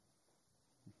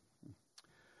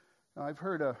Now, I've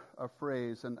heard a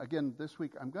phrase, and again, this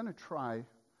week I'm going to try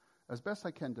as best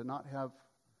I can to not have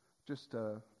just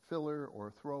filler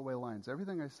or throwaway lines.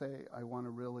 Everything I say, I want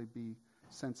to really be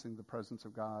sensing the presence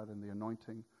of God and the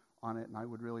anointing on it, and I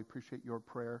would really appreciate your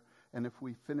prayer. And if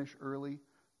we finish early,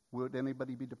 would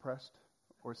anybody be depressed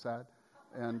or sad?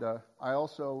 And I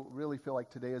also really feel like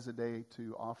today is a day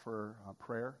to offer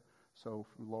prayer. So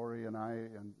Lori and I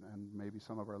and maybe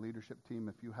some of our leadership team,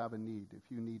 if you have a need, if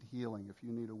you need healing, if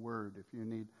you need a word, if you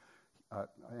need,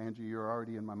 Angie, you're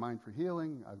already in my mind for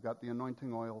healing. I've got the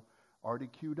anointing oil already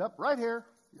queued up right here,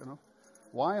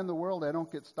 Why in the world I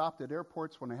don't get stopped at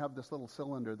airports when I have this little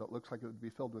cylinder that looks like it would be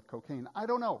filled with cocaine? I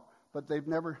don't know, but they've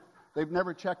never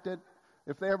checked it.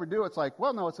 If they ever do, it's like,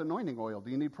 well, no, it's anointing oil. Do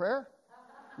you need prayer?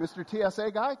 Mr.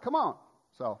 TSA guy, come on.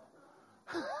 So,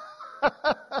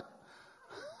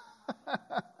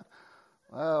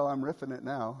 well, I'm riffing it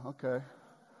now. Okay.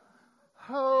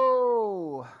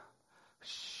 Oh,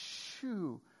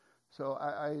 shoo. So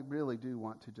I really do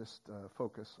want to just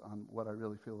focus on what I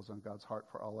really feel is on God's heart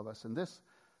for all of us. And this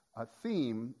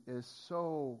theme is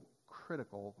so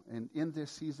critical, and in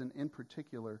this season in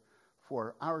particular,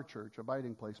 for our church,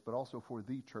 Abiding Place, but also for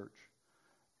the church.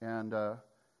 And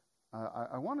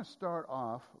I want to start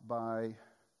off by,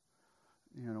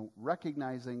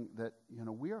 recognizing that,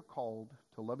 we are called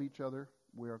to love each other.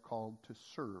 We are called to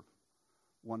serve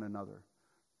one another,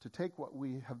 to take what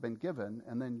we have been given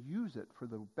and then use it for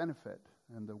the benefit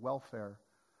and the welfare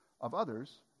of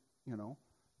others,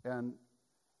 And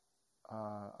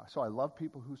so I love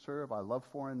people who serve. I love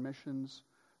foreign missions.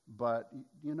 But,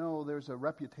 there's a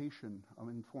reputation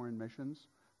in foreign missions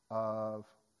of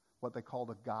what they call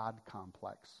the God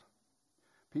complex.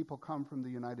 People come from the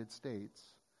United States,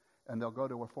 and they'll go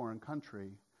to a foreign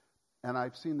country, and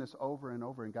I've seen this over and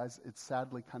over, and guys, it's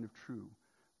sadly kind of true,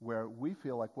 where we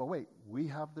feel like, well, wait, we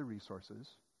have the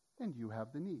resources, and you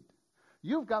have the need.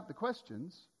 You've got the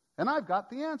questions, and I've got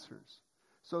the answers.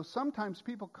 So sometimes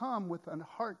people come with a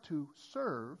heart to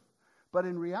serve, but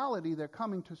in reality, they're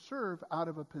coming to serve out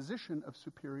of a position of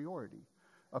superiority,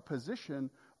 a position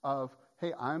of,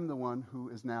 hey, I'm the one who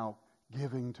is now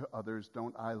giving to others.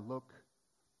 Don't I look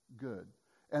good?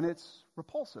 And it's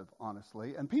repulsive,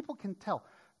 honestly, and people can tell.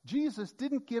 Jesus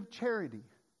didn't give charity.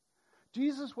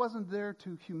 Jesus wasn't there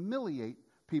to humiliate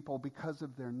people because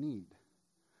of their need.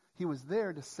 He was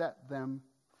there to set them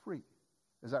free.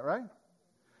 Is that right?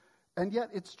 And yet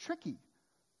it's tricky.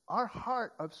 Our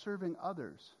heart of serving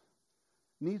others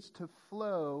needs to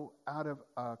flow out of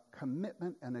a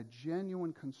commitment and a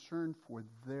genuine concern for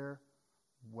their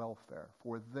welfare,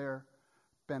 for their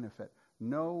benefit.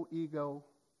 No ego,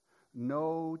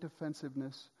 no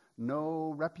defensiveness,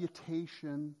 no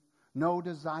reputation, no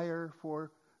desire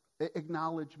for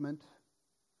acknowledgement,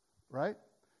 right?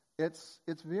 It's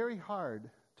very hard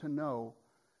to know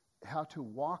how to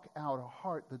walk out a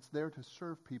heart that's there to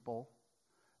serve people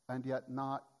and yet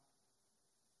not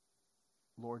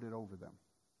lord it over them.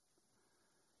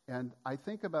 And I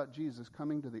think about Jesus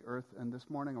coming to the earth, and this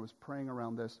morning I was praying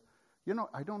around this.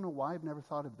 I don't know why I've never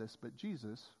thought of this, but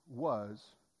Jesus was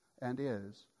and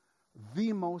is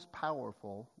the most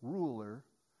powerful ruler,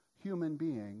 human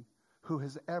being who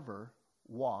has ever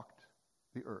walked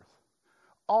the earth.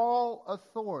 All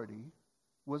authority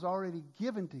was already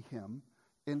given to him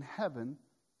in heaven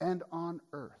and on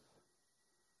earth.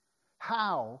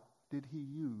 How did he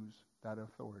use that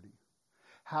authority?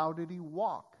 How did he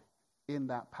walk in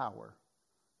that power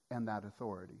and that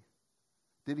authority?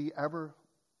 Did he ever,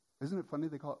 isn't it funny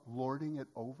they call it lording it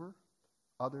over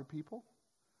other people?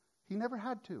 He never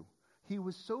had to. He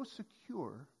was so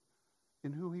secure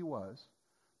in who he was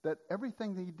that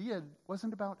everything that he did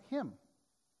wasn't about him.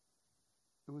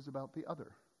 It was about the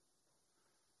other.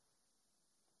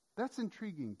 That's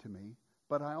intriguing to me,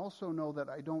 but I also know that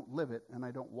I don't live it and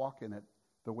I don't walk in it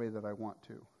the way that I want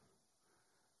to.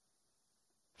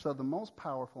 So the most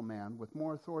powerful man, with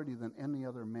more authority than any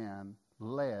other man,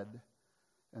 led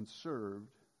and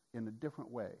served in a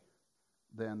different way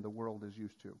than the world is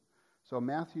used to. So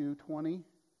Matthew 20,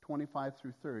 25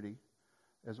 through 30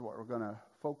 is what we're going to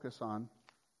focus on.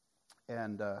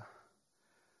 And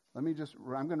I'm going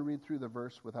to read through the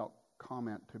verse without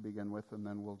comment to begin with, and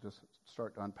then we'll just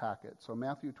start to unpack it. So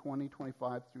Matthew 20,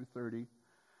 25 through 30.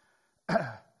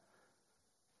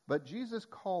 But Jesus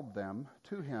called them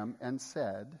to him and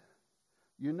said,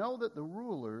 "You know that the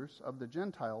rulers of the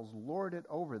Gentiles lord it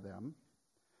over them,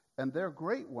 and their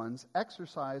great ones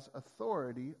exercise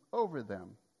authority over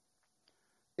them.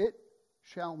 It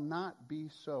shall not be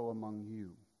so among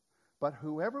you, but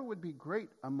whoever would be great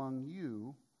among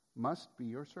you must be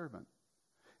your servant.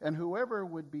 And whoever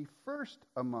would be first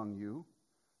among you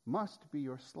must be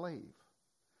your slave,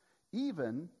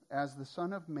 even as the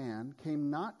Son of Man came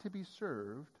not to be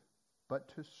served, but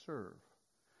to serve,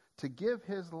 to give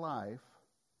his life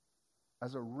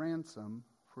as a ransom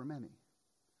for many.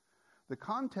 The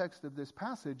context of this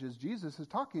passage is Jesus is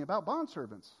talking about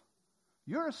bondservants.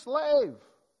 You're a slave,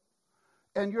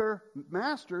 and your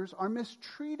masters are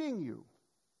mistreating you.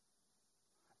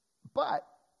 But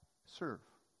serve.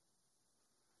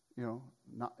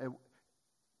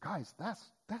 Guys,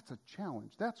 that's a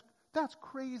challenge. That's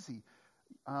crazy.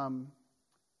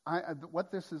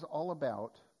 What this is all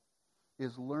about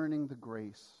is learning the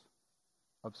grace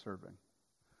of serving.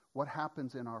 What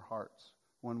happens in our hearts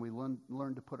when we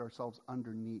learn to put ourselves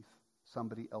underneath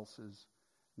somebody else's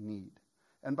need.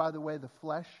 And by the way, the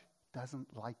flesh doesn't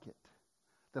like it.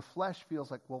 The flesh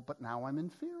feels like, well, but now I'm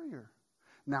inferior.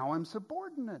 Now I'm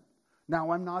subordinate.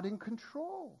 Now I'm not in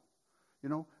control.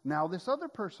 Now this other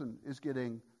person is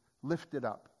getting lifted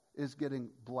up, is getting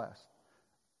blessed.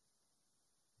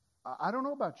 I don't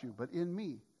know about you, but in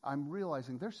me, I'm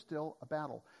realizing there's still a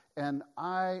battle. And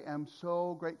I am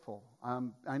so grateful.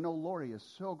 I know Lori is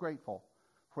so grateful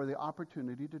for the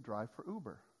opportunity to drive for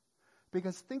Uber.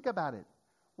 Because think about it.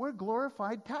 We're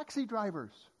glorified taxi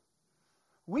drivers.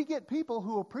 We get people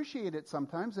who appreciate it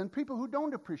sometimes and people who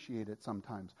don't appreciate it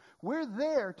sometimes. We're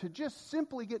there to just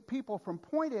simply get people from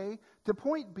point A to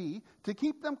point B to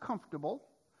keep them comfortable.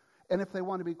 And if they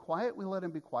want to be quiet, we let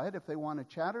them be quiet. If they want to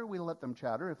chatter, we let them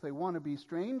chatter. If they want to be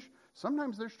strange,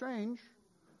 sometimes they're strange.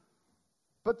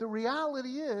 But the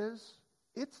reality is,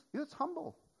 it's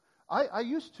humble. I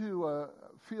used to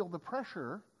feel the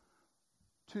pressure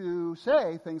to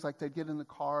say things like they'd get in the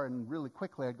car and really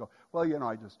quickly I'd go, well,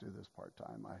 I just do this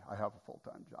part-time. I have a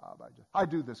full-time job. I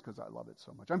do this because I love it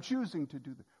so much. I'm choosing to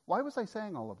do this. Why was I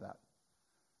saying all of that?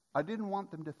 I didn't want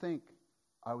them to think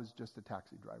I was just a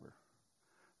taxi driver,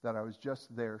 that I was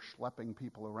just there schlepping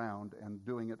people around and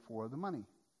doing it for the money.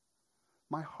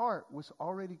 My heart was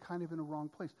already kind of in a wrong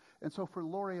place. And so for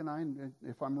Lori and I, and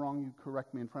if I'm wrong, you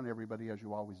correct me in front of everybody, as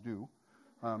you always do.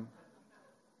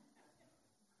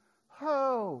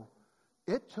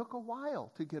 It took a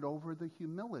while to get over the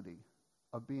humility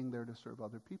of being there to serve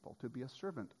other people, to be a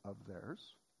servant of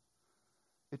theirs.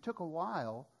 It took a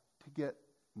while to get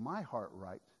my heart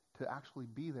right, to actually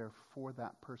be there for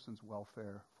that person's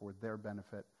welfare, for their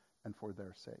benefit, and for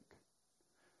their sake.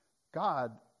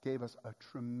 God gave us a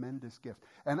tremendous gift.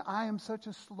 And I am such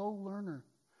a slow learner.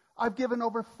 I've given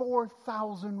over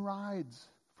 4,000 rides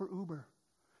for Uber.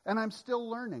 And I'm still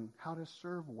learning how to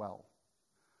serve well.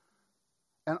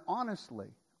 And honestly,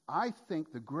 I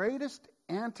think the greatest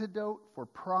antidote for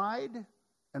pride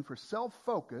and for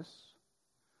self-focus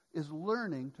is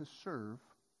learning to serve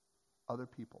other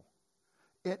people.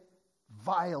 It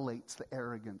violates the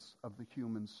arrogance of the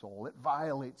human soul. It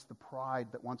violates the pride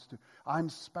that wants to, I'm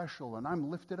special and I'm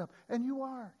lifted up. And you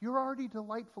are. You're already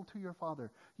delightful to your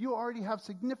Father. You already have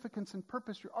significance and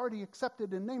purpose. You're already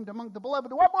accepted and named among the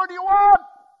beloved. What more do you want?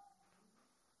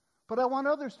 But I want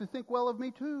others to think well of me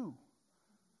too.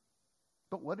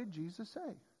 But what did Jesus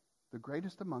say? The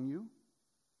greatest among you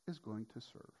is going to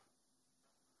serve.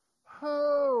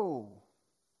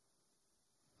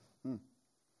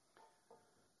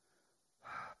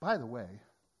 By the way,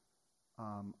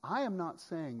 I am not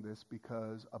saying this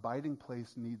because Abiding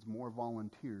Place needs more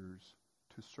volunteers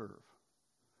to serve.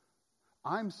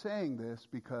 I'm saying this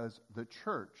because the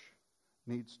church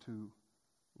needs to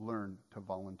learn to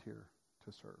volunteer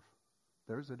to serve.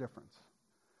 There's a difference.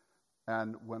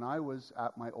 And when I was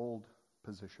at my old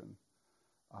position,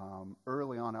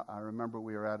 early on, I remember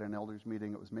we were at an elders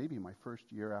meeting. It was maybe my first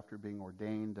year after being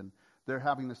ordained, and they're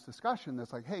having this discussion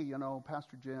that's like, hey,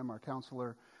 Pastor Jim, our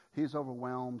counselor, he's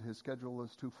overwhelmed. His schedule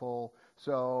is too full.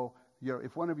 So,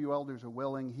 if one of you elders are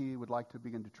willing, he would like to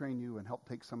begin to train you and help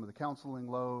take some of the counseling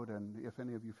load, and if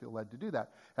any of you feel led to do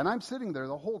that. And I'm sitting there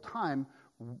the whole time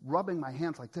rubbing my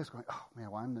hands like this, going, oh,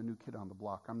 man, well, I'm the new kid on the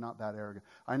block. I'm not that arrogant.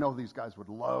 I know these guys would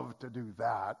love to do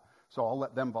that, so I'll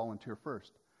let them volunteer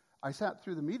first. I sat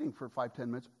through the meeting for 5-10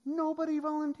 minutes. Nobody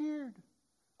volunteered.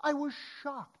 I was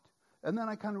shocked. And then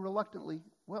I kind of reluctantly,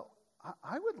 well,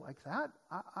 I would like that.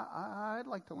 I'd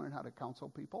like to learn how to counsel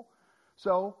people.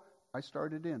 So I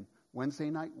started in.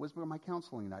 Wednesday night was my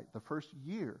counseling night. The first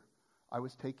year, I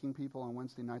was taking people on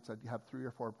Wednesday nights. I'd have 3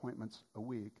 or 4 appointments a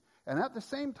week. And at the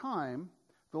same time,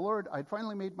 the Lord, I'd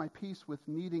finally made my peace with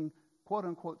needing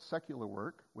quote-unquote secular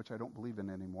work, which I don't believe in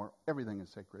anymore. Everything is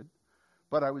sacred.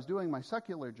 But I was doing my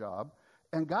secular job,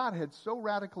 and God had so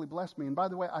radically blessed me. And by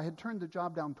the way, I had turned the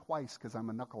job down twice because I'm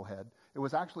a knucklehead. It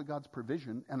was actually God's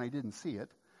provision, and I didn't see it.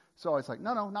 So I was like,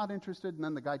 no, not interested. And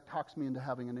then the guy talks me into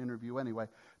having an interview anyway.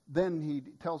 then he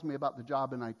tells me about the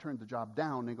job, and I turned the job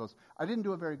down. And he goes, I didn't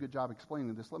do a very good job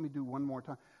explaining this. Let me do one more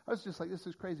time. I was just like, this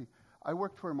is crazy. I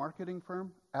worked for a marketing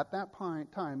firm. At that time,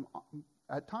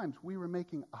 at times, we were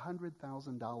making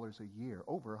 $100,000 a year,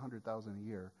 over $100,000 a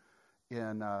year,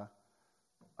 in a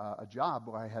job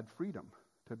where I had freedom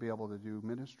to be able to do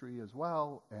ministry as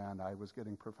well, and I was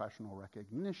getting professional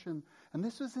recognition. And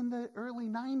this was in the early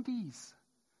 90s.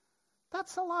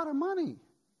 That's a lot of money.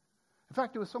 In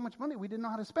fact, it was so much money, we didn't know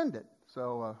how to spend it.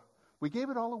 So we gave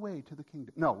it all away to the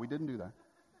kingdom. No, we didn't do that.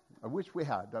 I wish we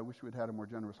had. I wish we'd had a more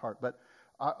generous heart. But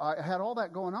I had all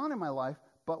that going on in my life.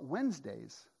 But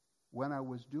Wednesdays, when I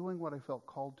was doing what I felt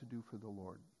called to do for the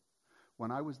Lord,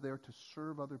 when I was there to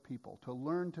serve other people, to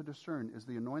learn to discern, is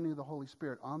the anointing of the Holy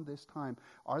Spirit on this time?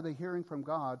 Are they hearing from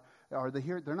God?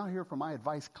 They're not hearing from my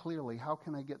advice clearly. How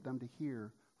can I get them to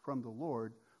hear from the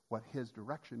Lord what His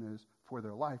direction is for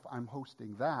their life? I'm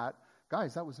hosting that.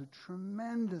 Guys, that was a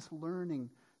tremendous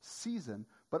learning season.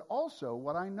 But also,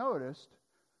 what I noticed,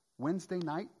 Wednesday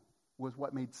night was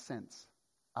what made sense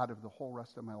out of the whole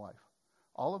rest of my life.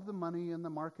 All of the money and the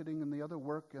marketing and the other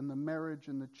work and the marriage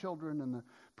and the children and the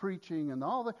preaching and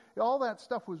all that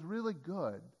stuff was really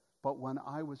good. But when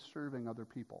I was serving other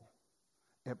people,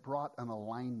 it brought an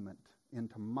alignment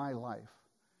into my life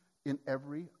in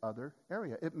every other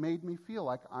area. It made me feel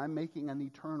like I'm making an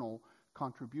eternal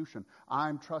contribution.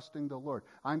 I'm trusting the Lord.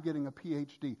 I'm getting a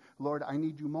PhD. Lord, I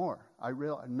need you more.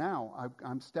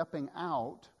 I'm stepping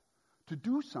out to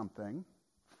do something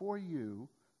for you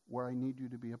where I need you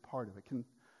to be a part of it.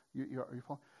 Are you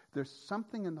following? There's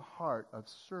something in the heart of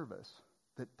service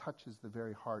that touches the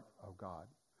very heart of God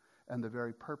and the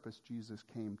very purpose Jesus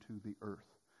came to the earth.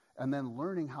 And then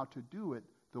learning how to do it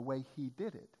the way He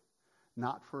did it.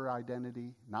 Not for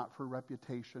identity, not for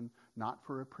reputation, not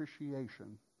for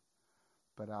appreciation,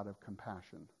 but out of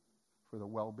compassion for the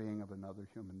well-being of another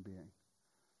human being.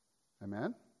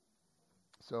 Amen?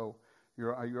 So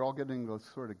you're all getting this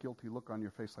sort of guilty look on your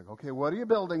face like, okay, what are you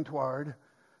building toward?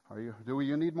 Do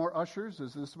you need more ushers?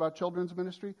 Is this about children's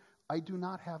ministry? I do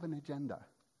not have an agenda.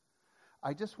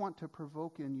 I just want to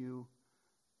provoke in you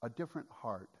a different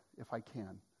heart, if I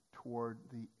can, toward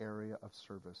the area of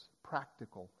service,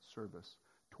 practical service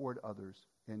toward others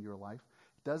in your life.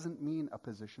 It doesn't mean a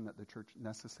position at the church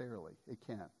necessarily. It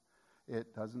can.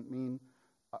 It doesn't mean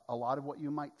a lot of what you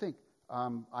might think.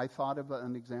 I thought of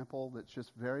an example that's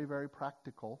just very, very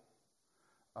practical.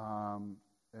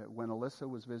 When Alyssa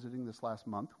was visiting this last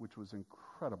month, which was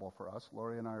incredible for us,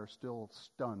 Lori and I are still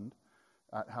stunned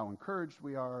at how encouraged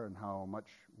we are and how much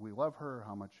we love her,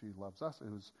 how much she loves us.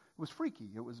 It was freaky.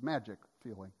 It was magic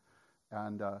feeling.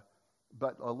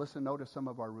 But Alyssa noticed some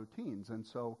of our routines. And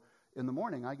so in the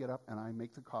morning, I get up and I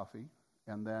make the coffee,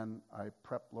 and then I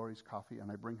prep Lori's coffee, and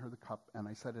I bring her the cup, and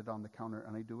I set it on the counter,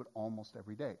 and I do it almost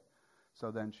every day. So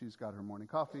then she's got her morning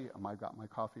coffee, and I've got my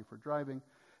coffee for driving.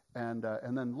 And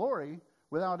then Lori,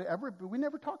 we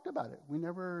never talked about it. We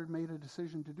never made a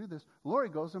decision to do this. Lori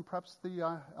goes and preps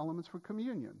the elements for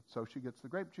communion. So she gets the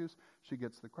grape juice, she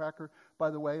gets the cracker.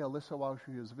 By the way, Alyssa, while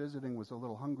she was visiting, was a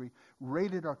little hungry,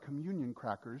 raided our communion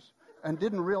crackers, and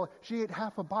didn't realize, she ate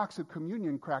half a box of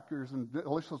communion crackers, and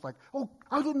Alyssa was like, oh,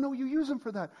 I didn't know you use them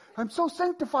for that. I'm so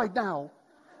sanctified now.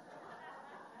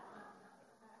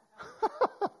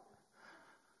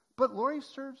 But Lori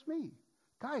serves me.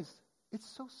 Guys, it's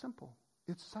so simple.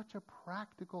 It's such a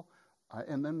practical,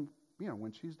 and then,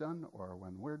 when she's done or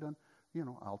when we're done,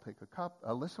 I'll take a cup.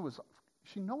 Alyssa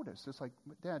she noticed. It's like,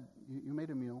 Dad, you made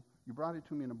a meal. You brought it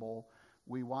to me in a bowl.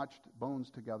 We watched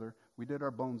Bones together. We did our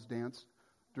Bones dance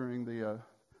during the,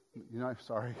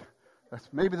 sorry.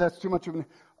 Maybe that's too much of an,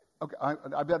 okay,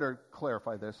 I better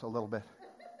clarify this a little bit.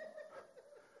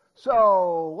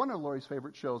 So one of Lori's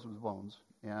favorite shows was Bones,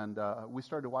 and we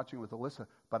started watching it with Alyssa,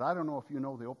 but I don't know if you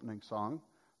know the opening song,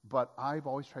 but I've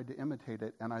always tried to imitate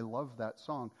it, and I love that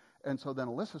song. And so then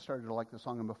Alyssa started to like the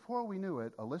song, and before we knew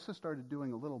it, Alyssa started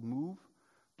doing a little move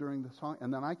during the song,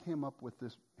 and then I came up with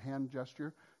this hand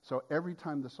gesture. So every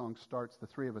time the song starts, the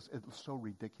three of us, it was so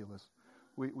ridiculous.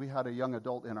 We had a young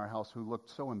adult in our house who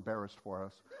looked so embarrassed for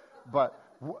us. But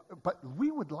we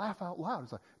would laugh out loud.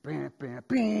 It's like, bam, bam,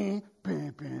 bam,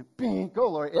 bam, bam, bam. Go,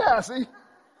 Lori. Yeah, see?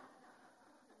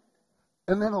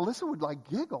 And then Alyssa would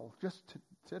giggle just to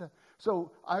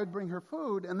so I would bring her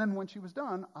food, and then when she was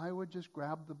done, I would just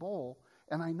grab the bowl.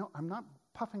 And I know I'm not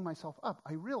puffing myself up.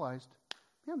 I realized,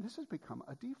 man, this has become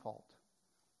a default.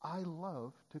 I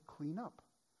love to clean up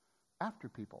after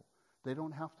people. They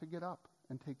don't have to get up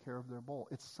and take care of their bowl.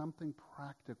 It's something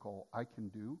practical I can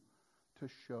do to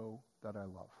show that I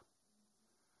love.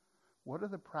 What are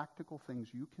the practical things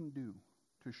you can do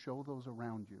to show those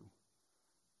around you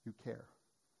care?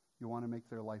 You want to make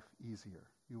their life easier.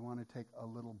 You want to take a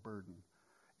little burden.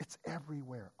 It's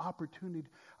everywhere. Opportunity.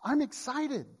 I'm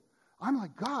excited. I'm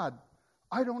like, God,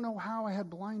 I don't know how I had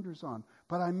blinders on,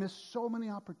 but I missed so many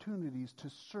opportunities to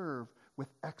serve with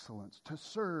excellence, to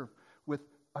serve with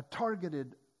a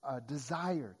targeted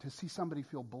desire to see somebody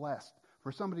feel blessed,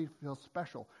 for somebody to feel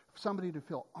special, for somebody to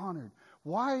feel honored.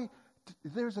 Why?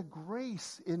 There's a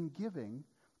grace in giving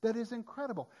that is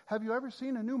incredible. Have you ever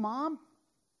seen a new mom?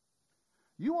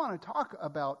 You want to talk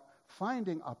about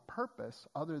finding a purpose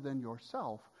other than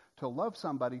yourself to love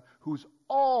somebody who's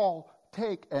all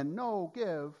take and no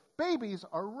give. Babies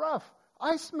are rough.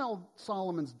 I smelled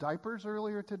Solomon's diapers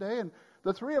earlier today, and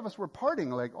the three of us were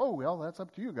partying like, oh, well, that's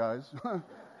up to you guys.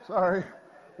 Sorry.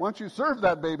 Why don't you serve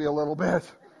that baby a little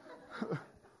bit?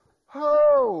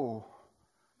 Oh,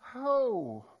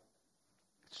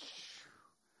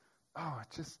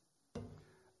 it's just,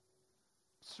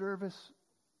 service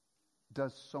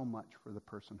does so much for the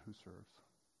person who serves.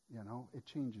 You know, it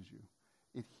changes you.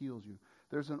 It heals you.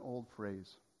 There's an old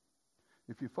phrase.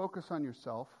 If you focus on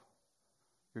yourself,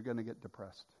 you're going to get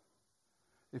depressed.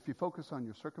 If you focus on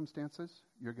your circumstances,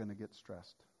 you're going to get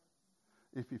stressed.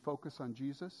 If you focus on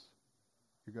Jesus,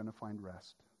 you're going to find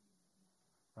rest.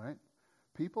 Right?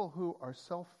 People who are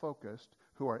self-focused,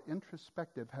 who are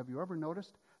introspective, have you ever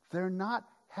noticed? They're not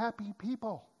happy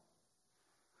people.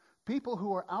 People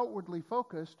who are outwardly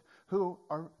focused, who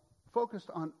are focused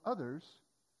on others,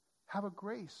 have a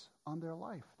grace on their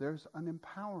life. There's an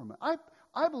empowerment.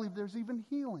 I believe there's even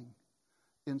healing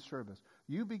in service.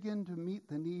 You begin to meet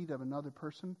the need of another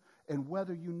person, and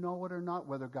whether you know it or not,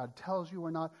 whether God tells you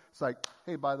or not, it's like,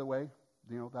 hey, by the way,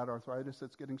 you know, that arthritis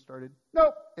that's getting started,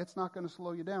 nope, it's not going to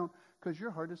slow you down because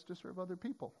your heart is to serve other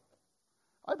people.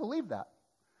 I believe that.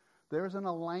 There's an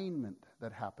alignment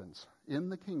that happens in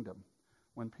the kingdom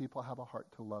when people have a heart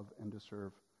to love and to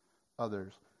serve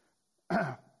others.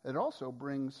 It also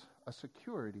brings a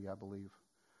security, I believe.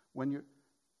 When you,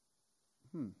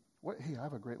 hey, I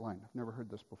have a great line. I've never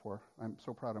heard this before. I'm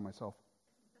so proud of myself.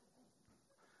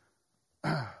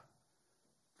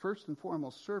 First and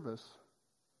foremost, service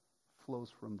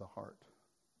flows from the heart.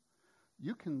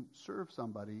 You can serve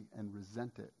somebody and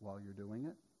resent it while you're doing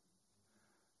it.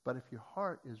 But if your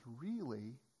heart is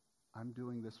really, I'm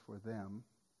doing this for them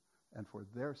and for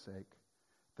their sake,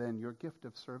 then your gift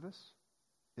of service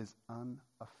is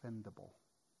unoffendable.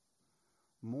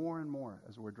 More and more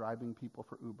as we're driving people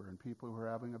for Uber and people who are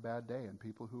having a bad day and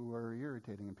people who are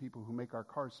irritating and people who make our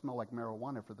cars smell like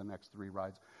marijuana for the next 3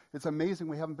 rides. It's amazing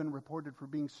we haven't been reported for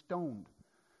being stoned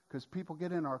because people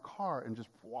get in our car and just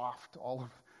waft all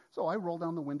of. So I roll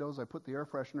down the windows, I put the air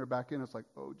freshener back in. It's like,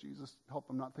 oh, Jesus, help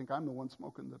them not think I'm the one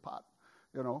smoking the pot.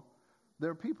 You know, there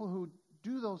are people who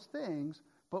do those things,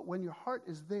 but when your heart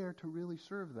is there to really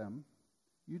serve them,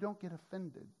 you don't get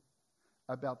offended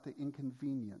about the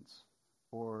inconvenience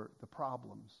or the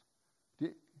problems.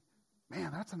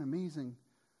 Man, that's an amazing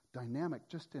dynamic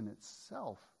just in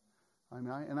itself. I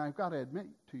mean, I've got to admit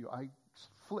to you, I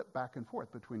flip back and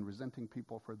forth between resenting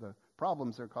people for the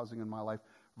problems they're causing in my life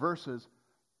versus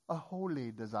a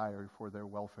holy desire for their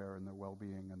welfare and their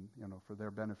well-being and, you know, for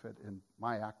their benefit in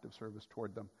my act of service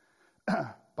toward them.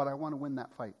 But I want to win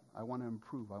that fight. I want to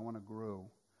improve. I want to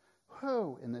grow.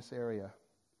 In this area.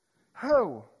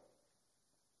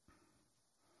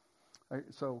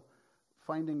 So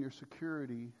finding your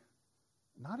security,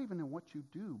 not even in what you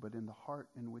do, but in the heart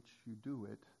in which you do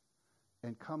it,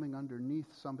 and coming underneath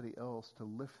somebody else to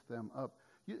lift them up.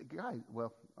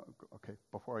 Okay,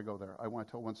 before I go there, I want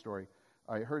to tell one story.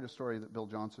 I heard a story that Bill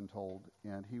Johnson told,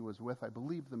 and he was with, I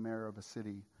believe, the mayor of a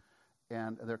city,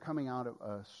 and they're coming out of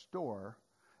a store,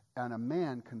 and a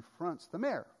man confronts the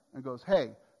mayor and goes,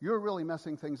 hey, you're really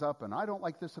messing things up, and I don't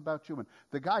like this about you. And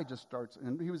the guy just starts,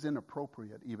 and he was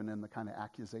inappropriate even in the kind of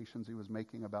accusations he was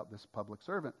making about this public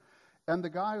servant. And the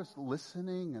guy was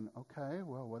listening, and okay,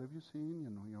 well, what have you seen?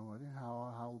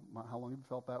 How long have you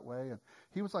felt that way? And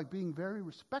he was like being very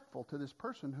respectful to this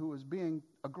person who was being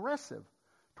aggressive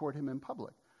toward him in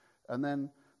public. And then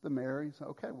the mayor, he said,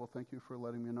 okay, well, thank you for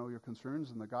letting me know your concerns.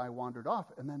 And the guy wandered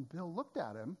off. And then Bill looked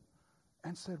at him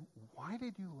and said, why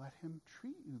did you let him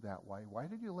treat you that way? Why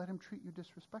did you let him treat you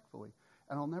disrespectfully?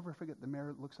 And I'll never forget, the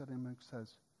mayor looks at him and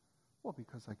says, well,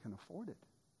 because I can afford it.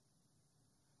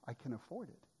 I can afford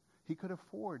it. He could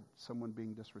afford someone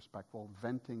being disrespectful,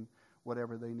 venting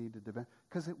whatever they needed to vent,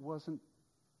 because it wasn't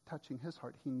touching his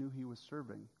heart. He knew he was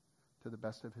serving to the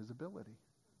best of his ability.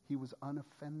 He was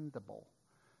unoffendable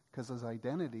because his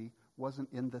identity wasn't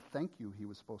in the thank you he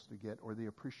was supposed to get or the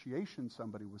appreciation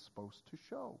somebody was supposed to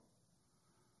show.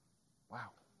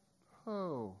 Wow.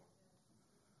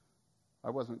 I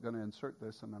wasn't going to insert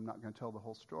this, and I'm not going to tell the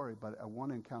whole story, but at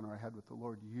one encounter I had with the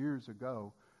Lord years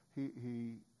ago,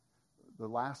 the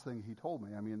last thing he told me,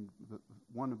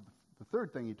 the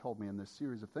third thing he told me in this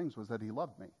series of things was that he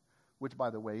loved me, which, by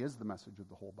the way, is the message of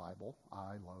the whole Bible.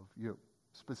 I love you,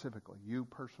 specifically, you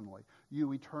personally,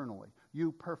 you eternally,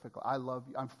 you perfectly. I love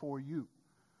you. I'm for you.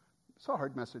 It's a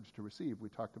hard message to receive. We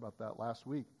talked about that last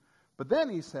week. But then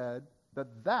he said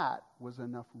that was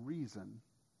enough reason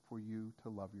for you to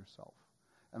love yourself.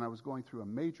 And I was going through a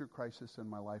major crisis in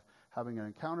my life, having an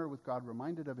encounter with God,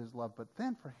 reminded of his love, but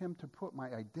then for him to put my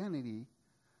identity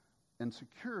and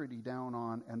security down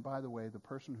on, and by the way, the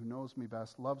person who knows me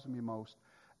best, loves me most,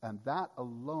 and that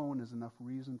alone is enough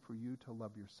reason for you to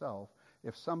love yourself.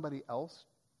 If somebody else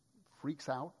freaks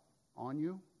out on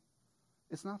you,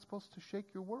 it's not supposed to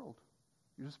shake your world.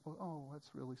 You're just supposed, oh, that's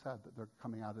really sad that they're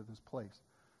coming out of this place,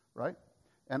 right?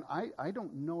 And I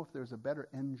don't know if there's a better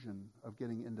engine of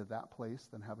getting into that place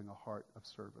than having a heart of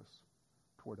service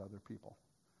toward other people.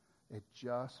 It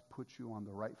just puts you on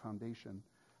the right foundation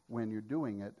when you're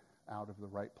doing it out of the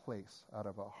right place, out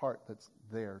of a heart that's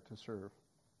there to serve.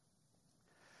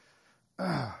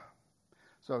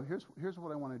 So here's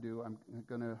what I want to do. I'm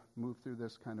going to move through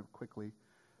this kind of quickly.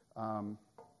 I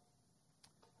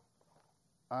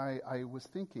was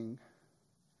thinking,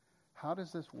 how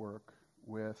does this work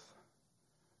with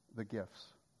the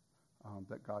gifts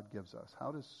that God gives us? How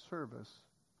does service,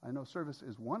 I know service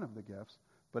is one of the gifts,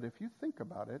 but if you think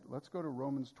about it, let's go to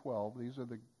Romans 12. These are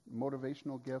the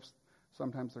motivational gifts.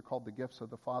 Sometimes they're called the gifts of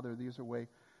the Father. These are way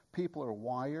people are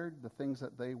wired, the things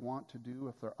that they want to do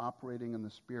if they're operating in the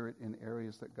Spirit in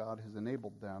areas that God has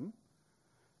enabled them.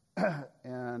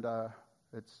 And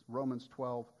it's Romans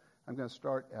 12. I'm going to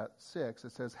start at 6.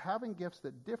 It says, having gifts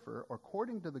that differ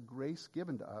according to the grace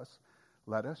given to us,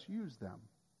 let us use them.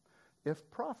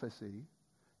 If prophecy,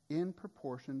 in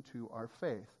proportion to our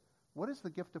faith. What is the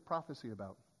gift of prophecy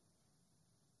about?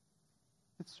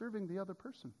 It's serving the other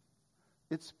person.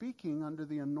 It's speaking under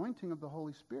the anointing of the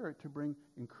Holy Spirit to bring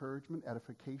encouragement,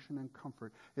 edification, and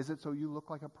comfort. Is it so you look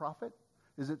like a prophet?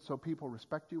 Is it so people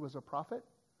respect you as a prophet?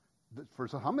 For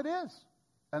some it is.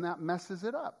 And that messes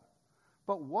it up.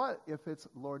 But what if it's,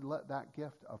 Lord, let that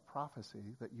gift of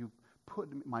prophecy that you've put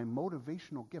my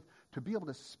motivational gift to be able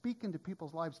to speak into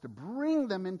people's lives, to bring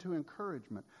them into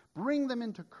encouragement, bring them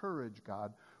into courage,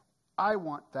 God. I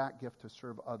want that gift to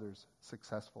serve others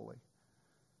successfully.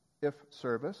 If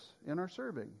service, in our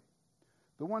serving.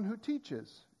 The one who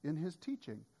teaches in his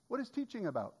teaching. What is teaching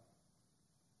about?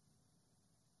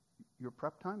 Your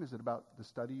prep time? Is it about the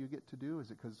study you get to do? Is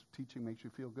it because teaching makes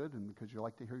you feel good and because you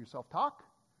like to hear yourself talk?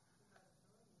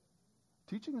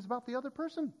 Teaching is about the other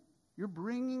person. You're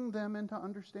bringing them into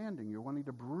understanding. You're wanting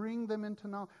to bring them into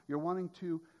knowledge. You're wanting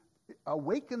to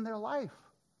awaken their life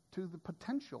to the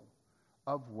potential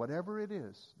of whatever it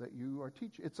is that you are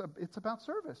teaching. It's about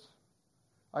service.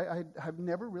 I have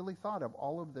never really thought of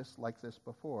all of this like this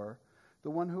before. The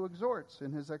one who exhorts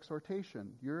in his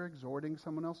exhortation, you're exhorting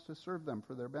someone else to serve them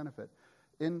for their benefit.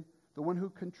 In the one who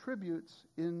contributes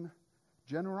in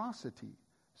generosity.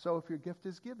 So if your gift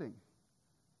is giving,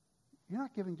 you're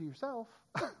not giving to yourself,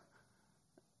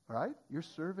 right? You're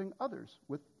serving others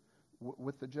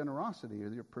with the generosity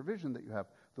or your provision that you have.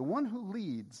 The one who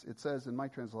leads, it says in my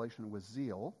translation, with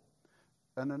zeal.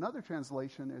 And another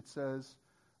translation, it says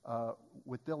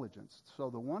with diligence. So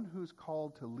the one who's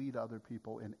called to lead other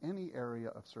people in any area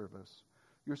of service,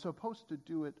 you're supposed to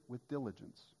do it with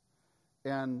diligence.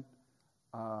 And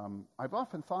I've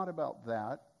often thought about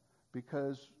that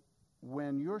because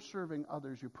when you're serving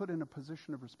others, you're put in a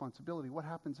position of responsibility. What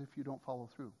happens if you don't follow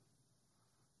through?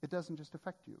 It doesn't just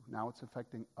affect you. Now it's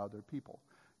affecting other people.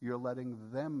 You're letting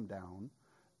them down,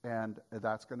 and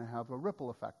that's going to have a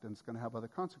ripple effect, and it's going to have other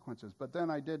consequences. But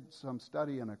then I did some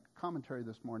study and a commentary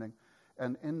this morning,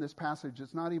 and in this passage,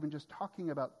 it's not even just talking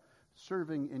about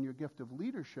serving in your gift of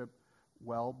leadership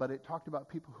well, but it talked about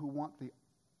people who want the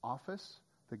office,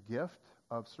 the gift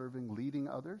of serving, leading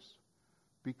others,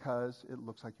 because it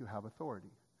looks like you have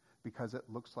authority, because it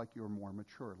looks like you're more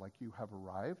mature, like you have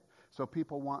arrived. So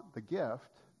people want the gift,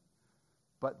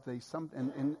 but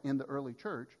in the early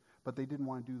church, but they didn't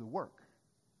want to do the work.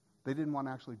 They didn't want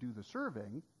to actually do the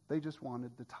serving. They just wanted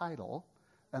the title.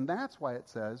 And that's why it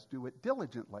says, do it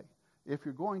diligently. If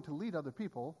you're going to lead other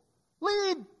people,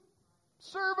 lead!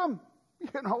 Serve them!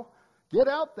 Get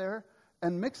out there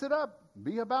and mix it up.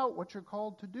 Be about what you're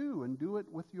called to do and do it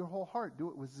with your whole heart. Do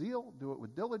it with zeal. Do it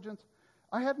with diligence.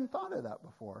 I hadn't thought of that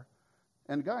before.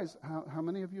 And guys, how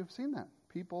many of you have seen that?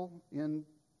 People in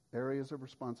areas of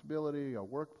responsibility, a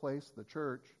workplace, the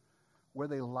church, where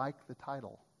they like the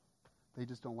title. They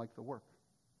just don't like the work.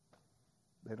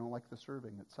 They don't like the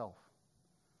serving itself.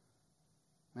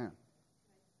 Man.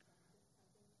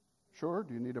 Sure.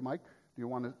 Do you need a mic? Do you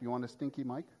want a stinky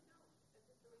mic?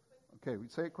 Okay,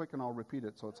 say it quick and I'll repeat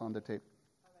it so it's on the tape.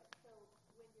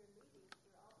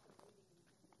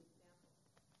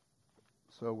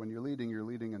 So when you're leading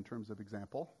in terms of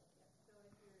example. So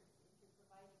if you're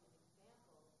providing an example,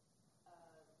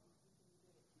 you can do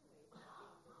it two ways.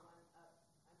 Being the one up,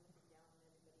 I'm looking down on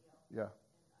everybody else. Yeah.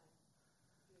 And I'm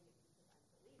doing it because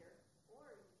I'm the leader.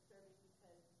 Or you're serving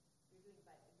because you're doing it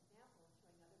by example,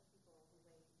 showing other people the way to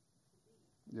lead.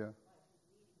 Yeah. Like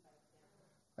you're leading by example.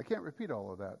 I can't repeat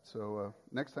all of that, so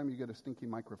next time you get a stinky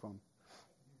microphone.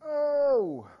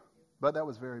 Oh! But that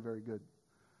was very, very good.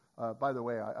 By the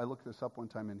way, I looked this up one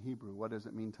time in Hebrew. What does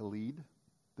it mean to lead?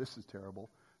 This is terrible.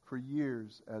 For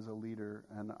years as a leader,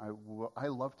 and I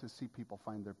love to see people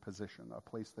find their position, a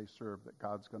place they serve that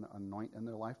God's going to anoint in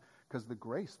their life, because the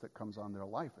grace that comes on their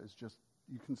life is just,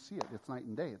 you can see it. It's night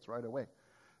and day. It's right away.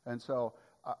 And so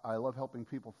I love helping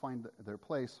people find their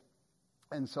place.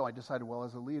 And so I decided, well,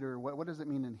 as a leader, what does it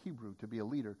mean in Hebrew to be a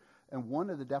leader? And one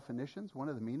of the definitions, one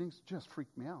of the meanings, just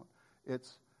freaked me out.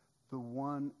 It's the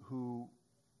one who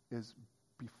is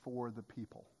before the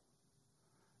people.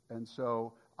 And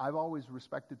so I've always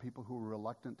respected people who were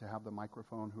reluctant to have the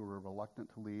microphone, who were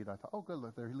reluctant to lead. I thought, oh, good,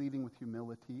 look, they're leading with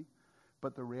humility.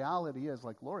 But the reality is,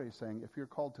 like Lori is saying, if you're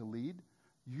called to lead,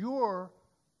 you're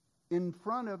in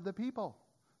front of the people.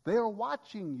 They are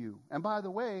watching you. And by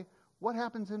the way, what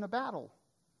happens in a battle?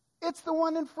 It's the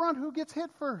one in front who gets hit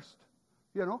first.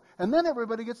 And then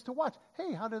everybody gets to watch.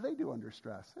 Hey, how do they do under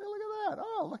stress? Hey, look at that.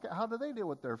 Oh, look at how do they deal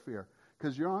with their fear?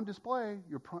 Because you're on display,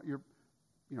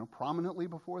 you're prominently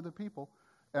before the people,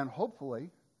 and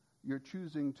hopefully you're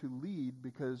choosing to lead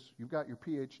because you've got your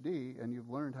PhD and you've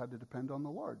learned how to depend on the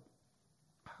Lord.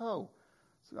 Oh,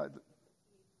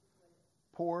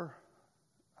 poor,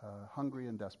 hungry,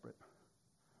 and desperate.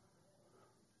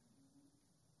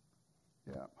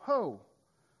 Yeah. Ho.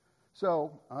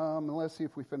 So let's see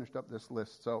if we finished up this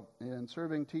list. So in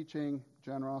serving, teaching,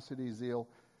 generosity, zeal,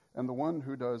 and the one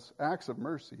who does acts of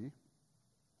mercy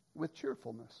with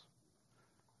cheerfulness.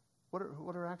 What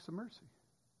are acts of mercy?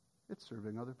 It's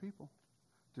serving other people.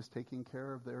 Just taking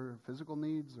care of their physical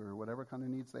needs or whatever kind of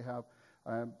needs they have.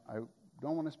 I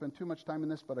don't want to spend too much time in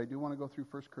this, but I do want to go through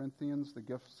 1 Corinthians, the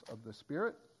gifts of the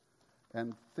Spirit,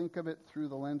 and think of it through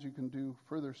the lens. You can do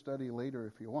further study later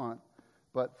if you want.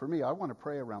 But for me, I want to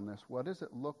pray around this. What does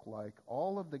it look like,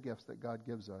 all of the gifts that God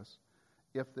gives us,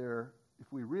 if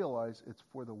we realize it's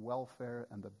for the welfare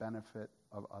and the benefit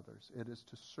of others? It is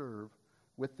to serve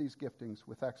with these giftings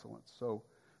with excellence. So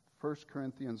 1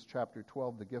 Corinthians chapter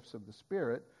 12, the gifts of the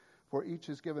Spirit, for each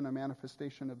is given a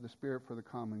manifestation of the Spirit for the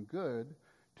common good.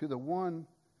 To one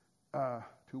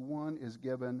is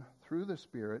given through the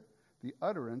Spirit the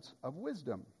utterance of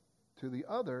wisdom. To the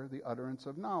other, the utterance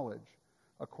of knowledge,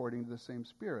 according to the same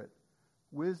Spirit.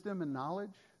 Wisdom and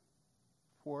knowledge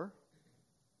for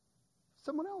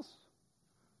someone else.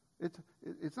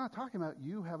 It's not talking about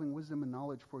you having wisdom and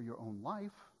knowledge for your own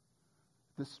life.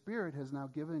 The Spirit has now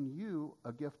given you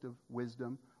a gift of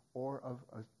wisdom or of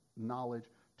knowledge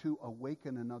to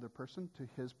awaken another person to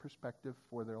his perspective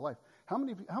for their life. How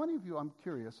many of you, I'm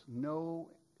curious, know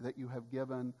that you have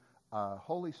given a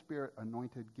Holy Spirit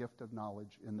anointed gift of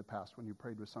knowledge in the past when you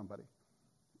prayed with somebody?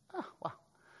 Wow.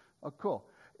 Oh, cool.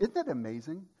 Isn't it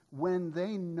amazing? When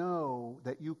they know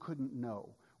that you couldn't know,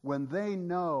 when they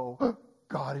know,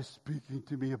 God is speaking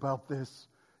to me about this,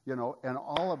 and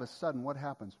all of a sudden, what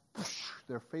happens?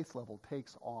 Their faith level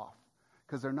takes off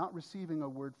because they're not receiving a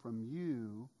word from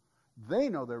you. They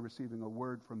know they're receiving a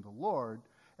word from the Lord,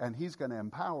 and He's going to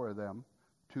empower them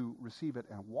to receive it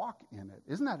and walk in it.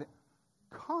 Isn't that it?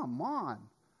 Come on.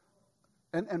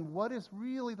 And what is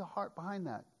really the heart behind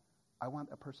that? I want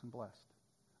a person blessed.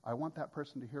 I want that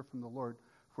person to hear from the Lord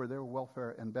for their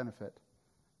welfare and benefit.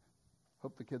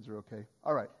 Hope the kids are okay.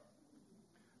 All right.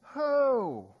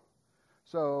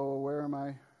 So where am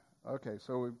I? Okay,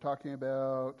 so we're talking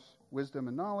about wisdom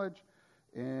and knowledge,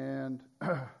 and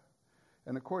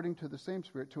according to the same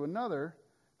Spirit, to another,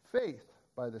 faith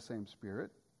by the same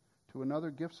Spirit, to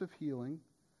another, gifts of healing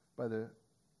by the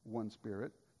one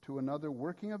Spirit, to another,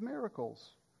 working of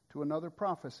miracles, to another,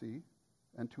 prophecy,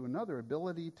 and to another,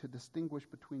 ability to distinguish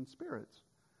between spirits.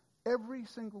 Every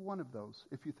single one of those,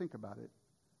 if you think about it,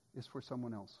 is for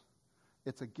someone else.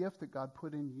 It's a gift that God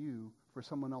put in you for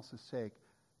someone else's sake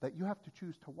that you have to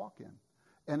choose to walk in.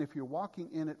 And if you're walking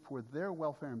in it for their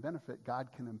welfare and benefit, God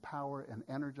can empower and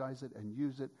energize it and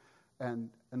use it. And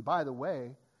by the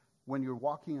way, when you're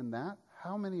walking in that,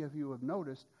 how many of you have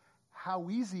noticed how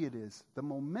easy it is, the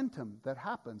momentum that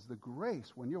happens, the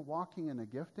grace when you're walking in a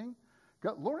gifting.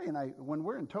 Lori and I, when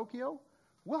we're in Tokyo,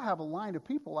 we'll have a line of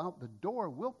people out the door.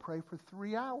 We'll pray for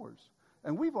 3 hours.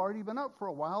 And we've already been up for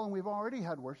a while, and we've already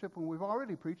had worship, and we've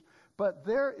already preached. But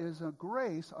there is a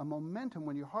grace, a momentum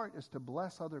when your heart is to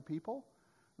bless other people.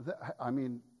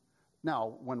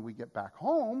 Now, when we get back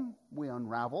home, we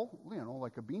unravel,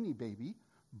 like a Beanie Baby.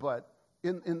 But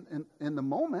in the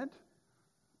moment,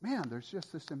 man, there's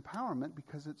just this empowerment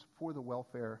because it's for the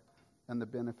welfare and the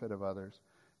benefit of others.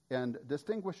 And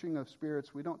distinguishing of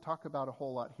spirits, we don't talk about a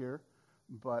whole lot here,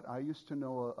 but I used to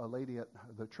know a lady at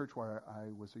the church where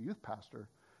I was a youth pastor,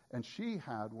 and she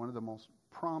had one of the most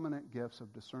prominent gifts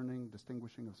of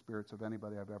distinguishing of spirits of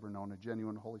anybody I've ever known, a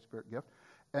genuine Holy Spirit gift.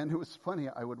 And it was funny,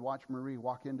 I would watch Marie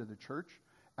walk into the church,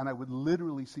 and I would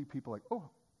literally see people like, oh,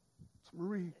 it's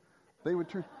Marie. They would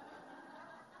turn.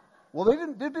 Well, they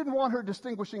didn't want her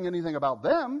distinguishing anything about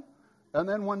them. And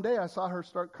then one day I saw her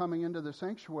start coming into the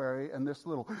sanctuary, and this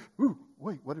little, ooh,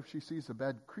 wait, what if she sees a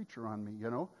bad creature on me,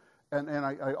 And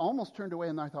I almost turned away,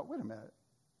 and I thought, wait a minute.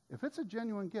 If it's a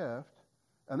genuine gift,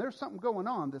 and there's something going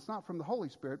on that's not from the Holy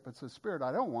Spirit, but it's a spirit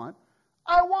I don't want,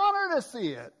 I want her to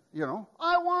see it,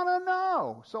 I want to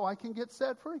know so I can get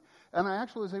set free. And I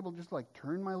actually was able to just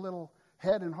turn my little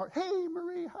head and heart, hey,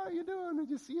 Marie, how you doing? Did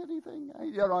you see anything?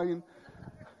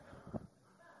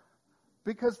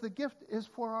 Because the gift is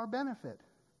for our benefit.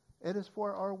 It is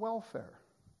for our welfare.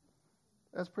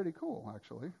 That's pretty cool,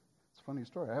 actually. It's a funny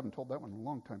story. I haven't told that one in a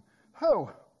long time.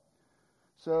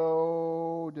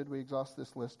 So did we exhaust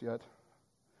this list yet?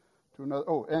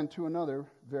 And to another,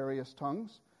 various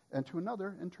tongues, and to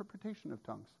another, interpretation of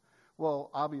tongues.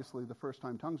 Well, obviously, the first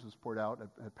time tongues was poured out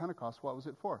at Pentecost, what was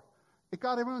it for? It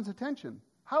got everyone's attention.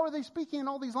 How are they speaking in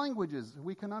all these languages?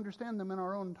 We can understand them in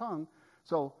our own tongue.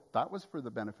 So that was for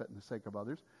the benefit and the sake of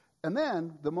others. And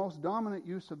then the most dominant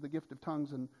use of the gift of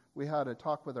tongues, and we had a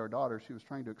talk with our daughter. She was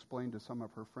trying to explain to some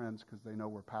of her friends because they know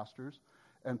we're pastors.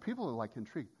 And people are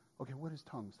intrigued. Okay, what is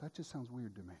tongues? That just sounds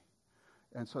weird to me.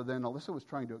 And so then Alyssa was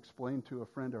trying to explain to a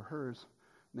friend of hers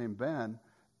named Ben,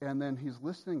 and then he's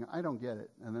listening. I don't get it.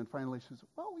 And then finally she says,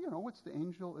 well, it's the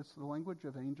angel. It's the language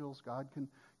of angels. God can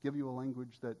give you a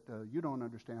language that you don't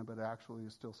understand, but it actually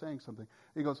is still saying something.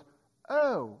 He goes,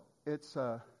 oh, it's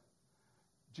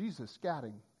Jesus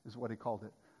scatting is what he called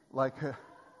it. Like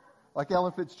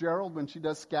Ella Fitzgerald when she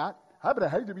does scat.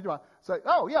 So,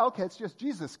 oh, yeah, okay, it's just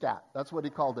Jesus scat. That's what he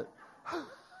called it.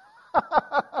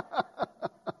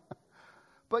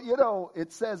 But,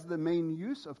 it says the main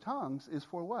use of tongues is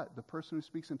for what? The person who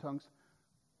speaks in tongues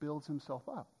builds himself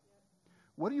up.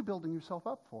 What are you building yourself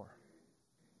up for?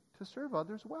 To serve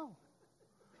others well.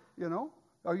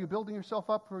 Are you building yourself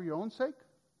up for your own sake?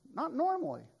 Not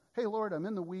normally. Hey, Lord, I'm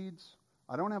in the weeds.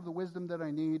 I don't have the wisdom that I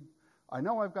need. I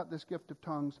know I've got this gift of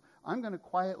tongues. I'm going to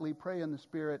quietly pray in the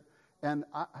Spirit. And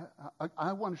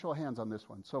I want to show hands on this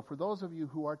one. So for those of you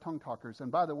who are tongue talkers,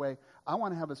 and by the way, I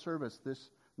want to have a service this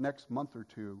next month or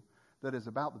two that is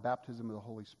about the baptism of the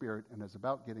Holy Spirit and is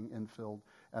about getting infilled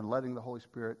and letting the Holy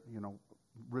Spirit,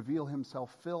 reveal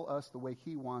himself, fill us the way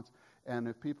he wants. And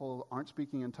if people aren't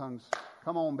speaking in tongues,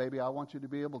 come on, baby, I want you to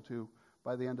be able to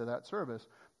by the end of that service,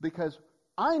 because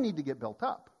I need to get built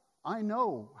up. I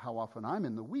know how often I'm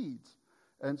in the weeds.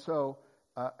 And so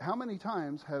how many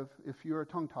times if you're a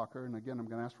tongue talker, and again, I'm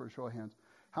going to ask for a show of hands,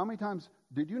 how many times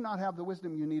did you not have the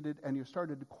wisdom you needed and you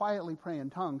started to quietly pray in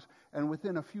tongues, and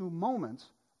within a few moments,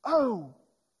 oh,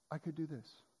 I could do this?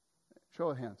 Show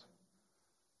of hands.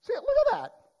 See, look at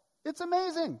that. It's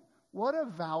amazing. What a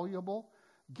valuable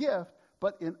gift.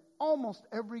 But in almost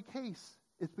every case,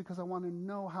 it's because I want to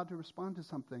know how to respond to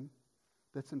something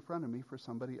that's in front of me for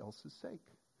somebody else's sake.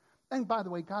 And by the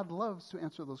way, God loves to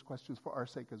answer those questions for our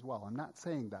sake as well. I'm not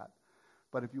saying that.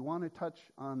 But if you want to touch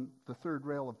on the third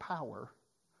rail of power,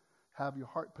 have your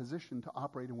heart positioned to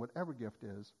operate in whatever gift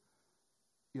is,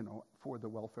 for the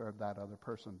welfare of that other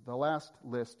person. The last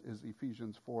list is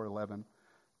Ephesians 4:11.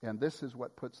 And this is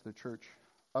what puts the church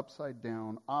upside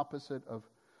down, opposite of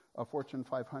a Fortune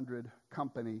 500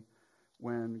 company,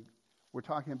 when we're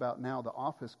talking about now the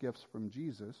office gifts from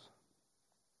Jesus.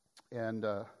 And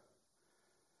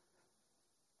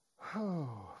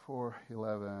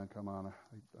 4:11, come on,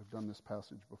 I've done this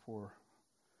passage before.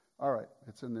 All right,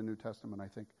 it's in the New Testament, I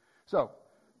think. So,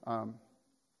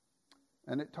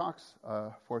 and it talks,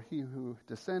 for he who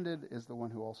descended is the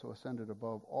one who also ascended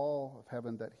above all of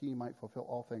heaven, that he might fulfill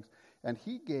all things. And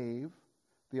he gave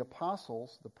the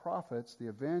apostles, the prophets, the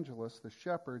evangelists, the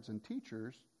shepherds, and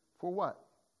teachers for what?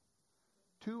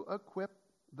 To equip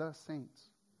the saints.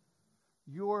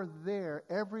 You're there,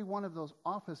 every one of those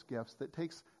office gifts that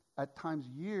takes at times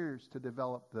years to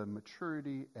develop the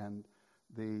maturity and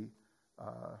the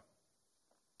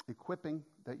equipping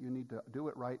that you need to do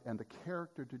it right and the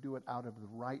character to do it out of the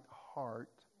right heart.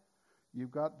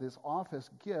 You've got this office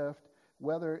gift,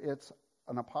 whether it's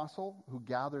an apostle who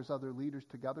gathers other leaders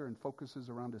together and focuses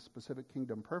around a specific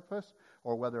kingdom purpose,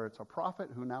 or whether it's a prophet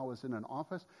who now is in an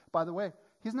office. By the way,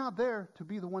 he's not there to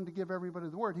be the one to give everybody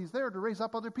the word. He's there to raise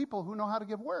up other people who know how to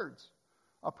give words.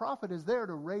 A prophet is there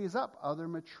to raise up other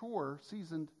mature,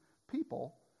 seasoned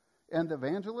people. And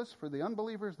evangelists for the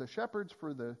unbelievers, the shepherds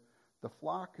for the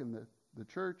flock and the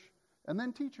church, and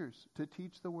then teachers to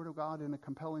teach the word of God in a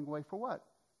compelling way for what?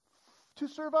 To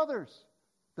serve others,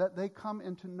 that they come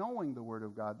into knowing the word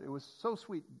of God. It was so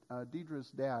sweet. Deidre's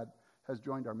dad has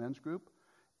joined our men's group,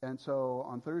 and so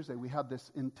on Thursday we had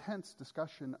this intense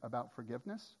discussion about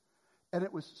forgiveness, and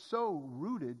it was so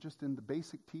rooted just in the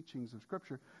basic teachings of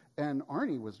Scripture, and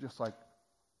Arnie was just like,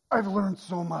 I've learned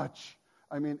so much.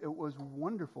 I mean, it was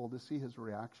wonderful to see his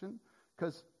reaction,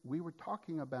 because we were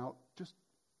talking about just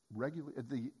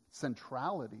the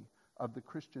centrality of the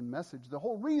Christian message. The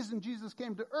whole reason Jesus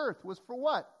came to earth was for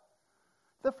what?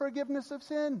 The forgiveness of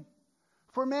sin.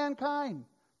 For mankind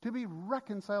to be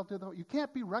reconciled to you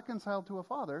can't be reconciled to a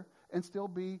father and still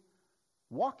be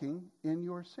walking in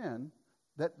your sin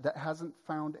that hasn't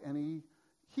found any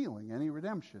healing, any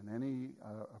redemption,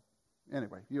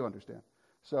 anyway, you understand.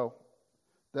 So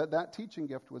that teaching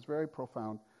gift was very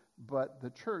profound. But the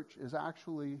church is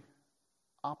actually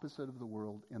opposite of the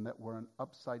world in that we're an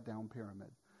upside-down pyramid.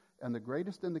 And the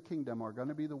greatest in the kingdom are going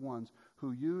to be the ones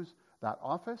who use that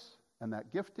office and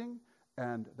that gifting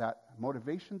and that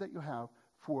motivation that you have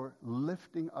for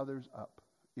lifting others up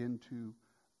into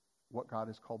what God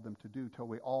has called them to do till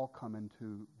we all come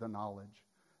into the knowledge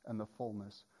and the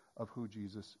fullness of who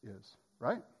Jesus is.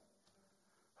 Right?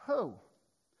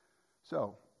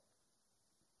 So,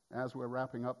 as we're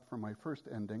wrapping up for my first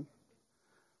ending,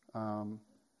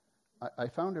 I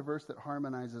found a verse that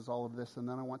harmonizes all of this, and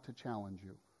then I want to challenge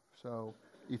you. So,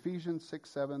 Ephesians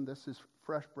 6:7. This is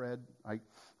fresh bread. I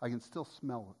can still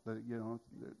smell it.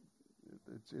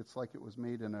 It's like it was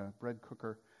made in a bread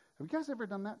cooker. Have you guys ever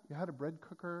done that? You had a bread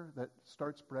cooker that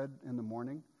starts bread in the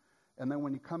morning, and then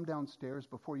when you come downstairs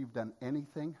before you've done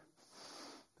anything,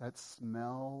 that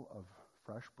smell of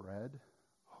fresh bread.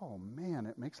 Oh man,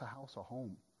 it makes a house a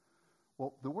home.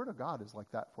 Well, the Word of God is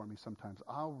like that for me sometimes.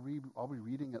 I'll be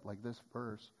reading it like this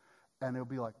verse, and it'll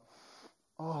be like,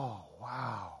 oh,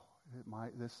 wow.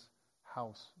 This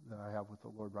house that I have with the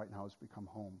Lord right now has become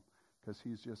home because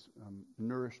He's just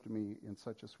nourished me in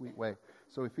such a sweet way.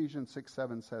 So Ephesians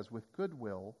 6:7 says, with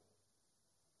goodwill,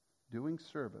 doing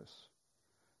service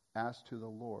as to the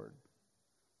Lord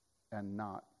and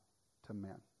not to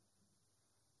men.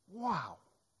 Wow.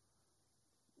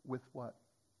 With what?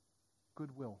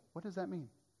 Goodwill. What does that mean?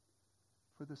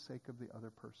 For the sake of the other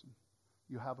person.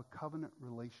 You have a covenant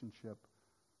relationship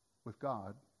with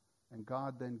God, and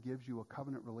God then gives you a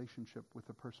covenant relationship with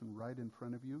the person right in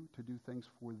front of you to do things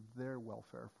for their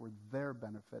welfare, for their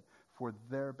benefit, for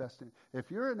their best. If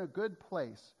you're in a good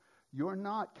place, you're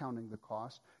not counting the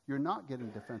cost, you're not getting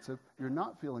defensive, you're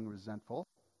not feeling resentful,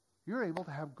 you're able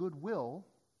to have goodwill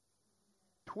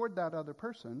toward that other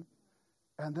person,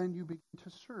 and then you begin to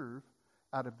serve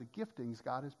out of the giftings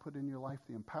God has put in your life,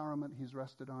 the empowerment He's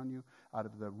rested on you, out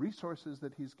of the resources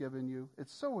that He's given you.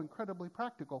 It's so incredibly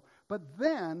practical. But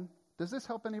then, does this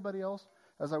help anybody else?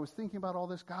 As I was thinking about all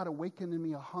this, God awakened in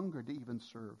me a hunger to even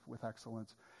serve with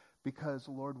excellence. Because,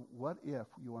 Lord, what if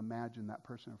you imagine that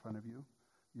person in front of you?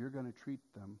 You're going to treat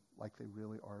them like they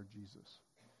really are Jesus.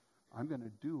 I'm going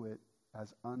to do it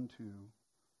as unto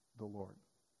the Lord.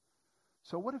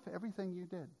 So what if everything you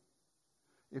did,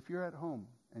 if you're at home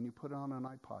and you put on an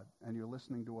iPod and you're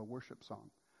listening to a worship song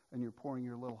and you're pouring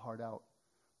your little heart out,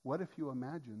 what if you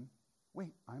imagine,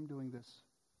 wait, I'm doing this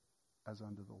as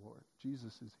unto the Lord.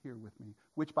 Jesus is here with me,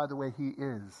 which, by the way, He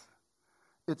is.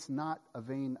 It's not a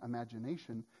vain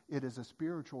imagination. It is a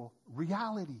spiritual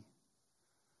reality.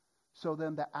 So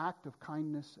then the act of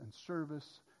kindness and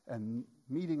service and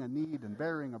meeting a need and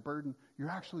bearing a burden, you're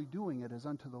actually doing it as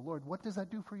unto the Lord. What does that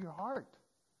do for your heart?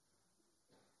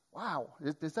 Wow.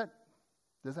 Does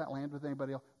that land with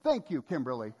anybody else? Thank you,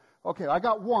 Kimberly. Okay, I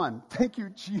got one. Thank you,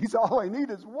 Jesus. All I need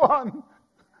is one.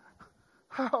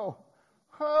 How?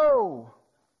 So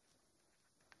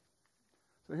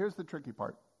here's the tricky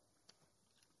part.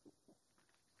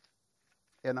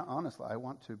 And honestly, I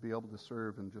want to be able to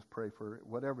serve and just pray for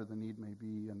whatever the need may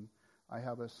be. And I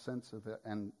have a sense of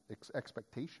an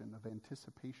expectation, of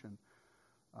anticipation.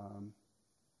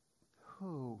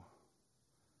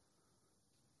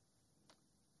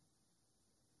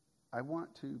 I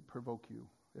want to provoke you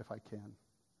if I can.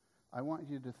 I want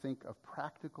you to think of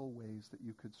practical ways that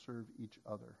you could serve each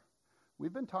other.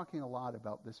 We've been talking a lot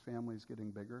about this family is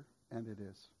getting bigger, and it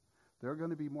is. There are going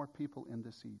to be more people in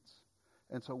the seats.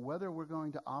 And so whether we're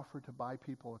going to offer to buy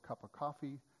people a cup of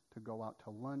coffee, to go out to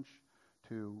lunch,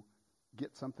 to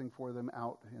get something for them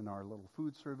out in our little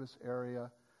food service area,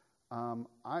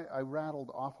 I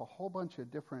rattled off a whole bunch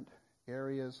of different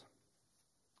areas.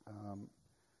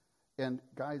 And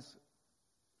guys,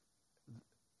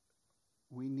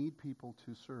 we need people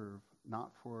to serve,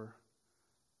 not for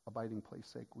abiding place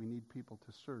sake. We need people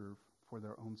to serve for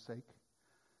their own sake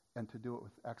and to do it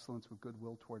with excellence, with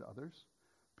goodwill toward others,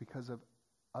 because of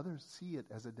others see it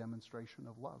as a demonstration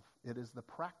of love. It is the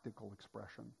practical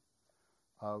expression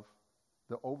of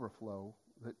the overflow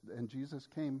and Jesus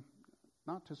came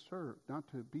not to serve, not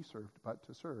to be served, but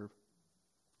to serve.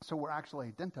 So we're actually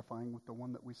identifying with the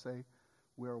one that we say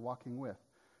we are walking with.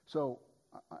 So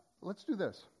let's do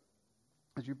this.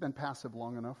 As you've been passive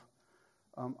long enough,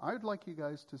 I'd like you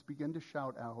guys to begin to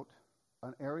shout out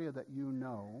an area that you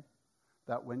know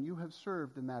that when you have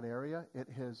served in that area, it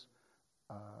has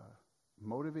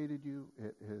motivated you,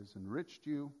 it has enriched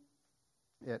you,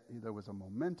 there was a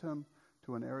momentum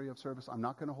to an area of service. I'm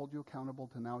not going to hold you accountable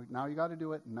to now you got to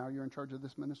do it, and now you're in charge of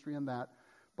this ministry and that.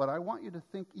 But I want you to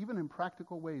think even in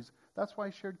practical ways. That's why I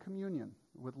shared communion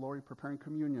with Lori preparing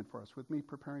communion for us, with me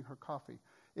preparing her coffee.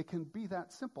 It can be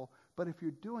that simple, but if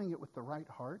you're doing it with the right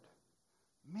heart,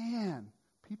 man,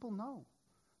 people know.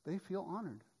 They feel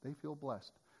honored. They feel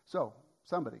blessed. So,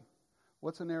 somebody,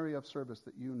 what's an area of service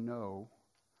that you know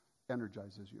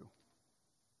energizes you?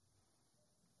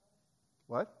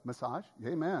 What? Massage?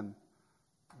 Amen.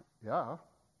 Yeah,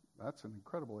 that's an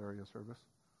incredible area of service.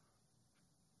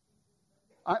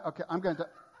 I'm going to.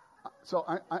 So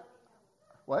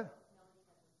what?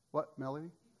 What, Melody?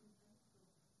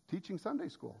 Teaching Sunday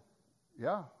school.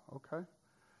 Yeah, okay.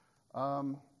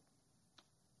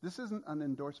 This isn't an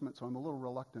endorsement, so I'm a little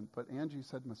reluctant, but Angie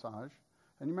said massage.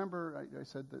 And you remember I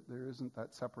said that there isn't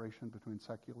that separation between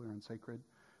secular and sacred?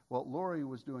 Well, Lori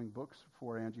was doing books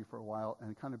for Angie for a while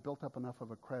and kind of built up enough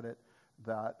of a credit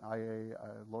that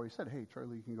Lori said, hey,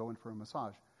 Charlie, you can go in for a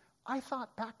massage. I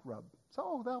thought back rub.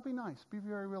 So, that'll be nice. Be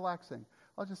very relaxing.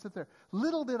 I'll just sit there.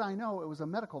 Little did I know it was a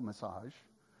medical massage.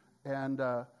 And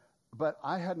but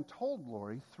I hadn't told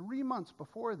Lori 3 months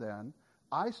before then,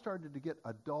 I started to get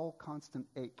a dull, constant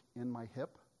ache in my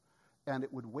hip, and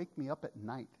it would wake me up at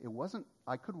night.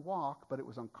 I could walk, but it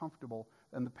was uncomfortable,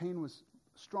 and the pain was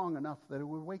strong enough that it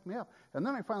would wake me up. And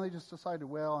then I finally just decided,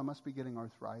 well, I must be getting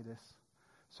arthritis.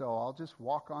 So I'll just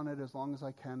walk on it as long as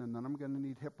I can, and then I'm going to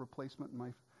need hip replacement in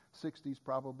my 60s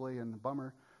probably, and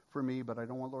bummer for me, but I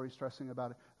don't want Lori stressing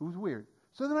about it. It was weird.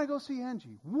 So then I go see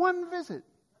Angie. One visit.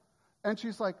 And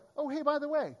she's like, oh, hey, by the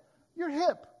way, your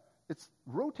hip, it's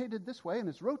rotated this way, and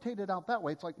it's rotated out that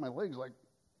way. It's like my legs, like,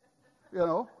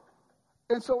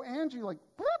 And so Angie,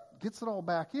 gets it all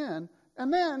back in,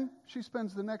 and then she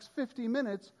spends the next 50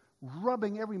 minutes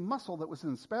rubbing every muscle that was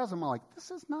in spasm. I'm like,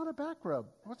 this is not a back rub.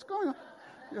 What's going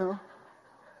on?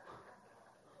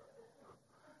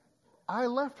 I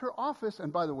left her office,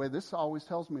 and by the way, this always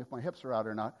tells me if my hips are out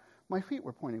or not. My feet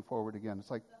were pointing forward again. It's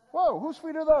like, whoa, whose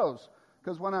feet are those?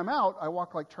 Because when I'm out, I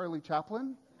walk like Charlie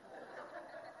Chaplin.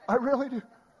 I really do.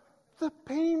 The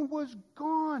pain was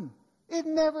gone. It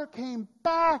never came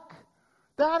back.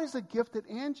 That is a gift that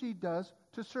Angie does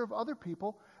to serve other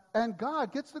people, and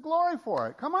God gets the glory for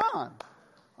it. Come on.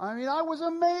 I mean, I was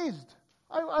amazed.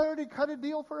 I already cut a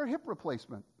deal for a hip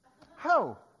replacement.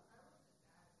 How?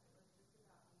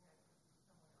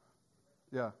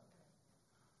 Yeah.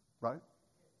 Right?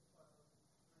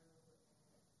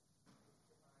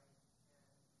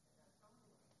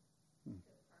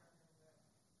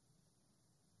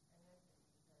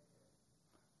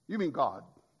 You mean God?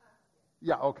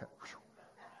 Yeah, okay.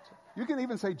 You can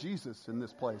even say Jesus in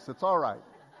this place. It's all right.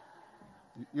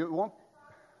 You won't.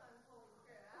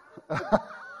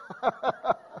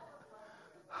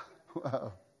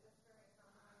 Wow.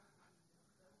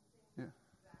 Yeah.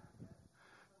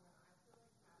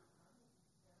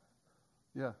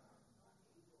 Yeah.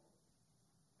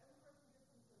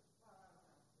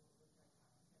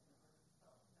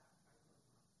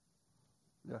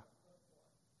 Yeah.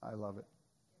 I love it.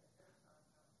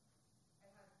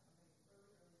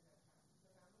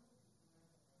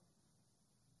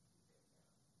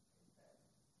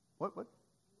 What?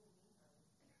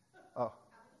 Oh.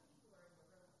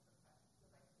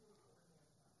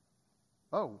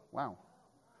 Oh, wow.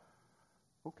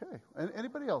 Okay. And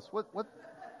anybody else?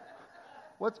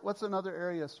 What's another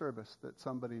area of service that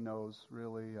somebody knows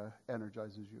really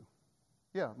energizes you?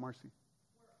 Yeah, Marcy.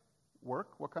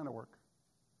 Work? What kind of work?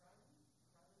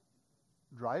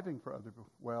 Driving for other people.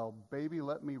 Well, baby,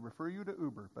 let me refer you to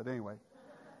Uber. But anyway,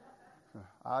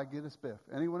 I get a spiff.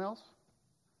 Anyone else?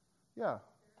 Yeah.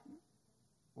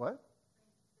 What?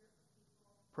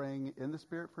 Praying in the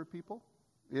Spirit for people?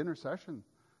 Intercession.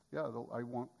 Yeah, I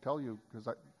won't tell you because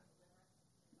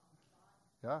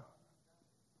Yeah.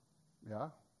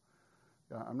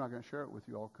 I'm not going to share it with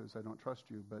you all because I don't trust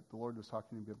you, but the Lord was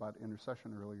talking to me about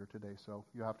intercession earlier today, so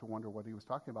you have to wonder what he was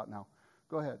talking about now.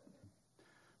 Go ahead.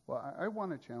 Well, I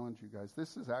want to challenge you guys.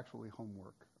 This is actually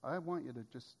homework. I want you to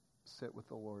just sit with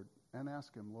the Lord and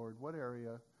ask him, Lord, what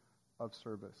area of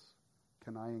service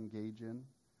can I engage in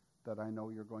that I know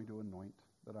you're going to anoint,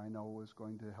 that I know is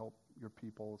going to help your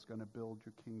people, it's going to build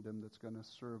your kingdom, that's going to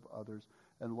serve others.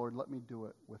 And Lord, let me do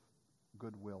it with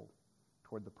goodwill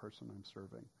toward the person I'm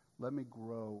serving. Let me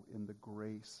grow in the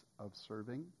grace of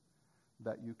serving,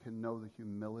 that you can know the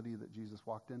humility that Jesus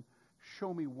walked in.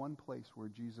 Show me one place where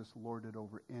Jesus lorded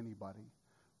over anybody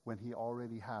when he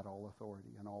already had all authority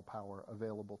and all power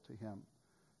available to him.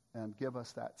 And give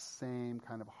us that same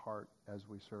kind of heart as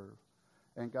we serve.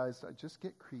 And guys, just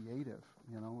get creative.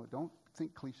 Don't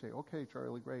think cliche. Okay,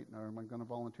 Charlie, great. Now am I going to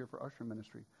volunteer for usher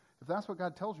ministry? If that's what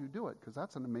God tells you, do it, because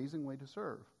that's an amazing way to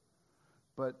serve.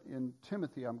 But in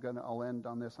Timothy, I'll end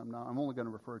on this. I'm only going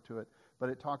to refer to it, but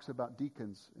it talks about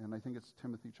deacons, and I think it's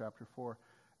Timothy chapter 4,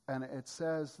 and it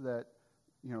says that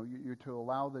you're to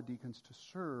allow the deacons to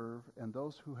serve, and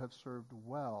those who have served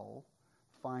well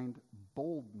find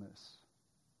boldness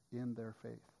in their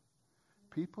faith.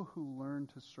 People who learn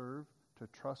to serve, to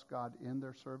trust God in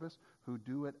their service, who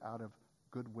do it out of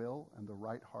goodwill and the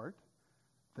right heart,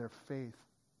 their faith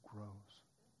grows.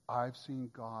 I've seen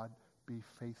God be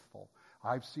faithful.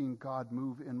 I've seen God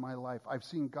move in my life. I've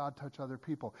seen God touch other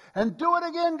people. And do it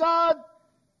again, God!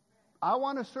 I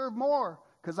want to serve more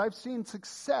because I've seen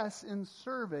success in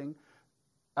serving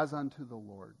as unto the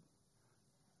Lord.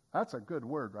 That's a good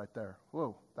word right there.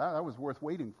 Whoa, that was worth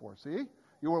waiting for. See?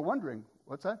 You were wondering,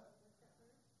 what's that?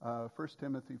 1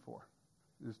 Timothy 4.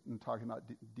 Is talking about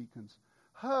deacons.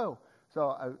 Oh,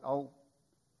 so I'll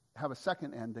have a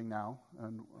second ending now.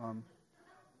 And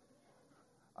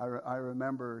I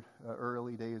remembered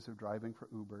early days of driving for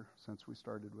Uber since we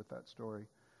started with that story.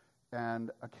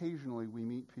 And occasionally we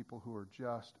meet people who are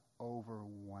just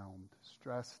overwhelmed,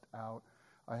 stressed out.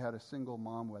 I had a single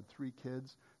mom who had 3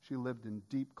 kids. She lived in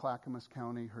deep Clackamas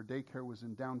County. Her daycare was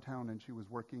in downtown, and she was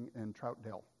working in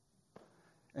Troutdale.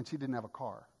 And she didn't have a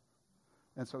car.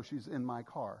 And so she's in my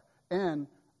car. And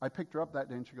I picked her up that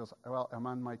day, and she goes, well, I'm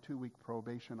on my 2-week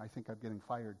probation. I think I'm getting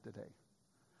fired today.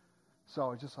 So I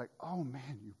was just like, oh,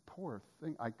 man, you poor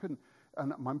thing. I couldn't.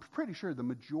 And I'm pretty sure the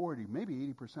majority, maybe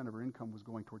 80% of her income was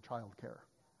going toward child care.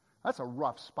 That's a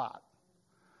rough spot.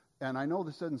 And I know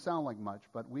this doesn't sound like much,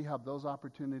 but we have those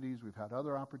opportunities. We've had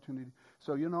other opportunities.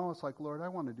 So, it's like, Lord, I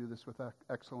want to do this with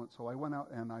excellence. So I went out,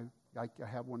 and I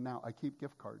have one now. I keep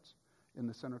gift cards in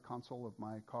the center console of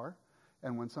my car.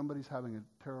 And when somebody's having a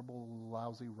terrible,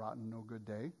 lousy, rotten, no good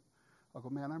day, I'll go,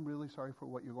 man, I'm really sorry for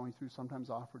what you're going through. Sometimes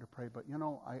I offer to pray, but,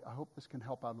 I hope this can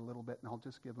help out a little bit, and I'll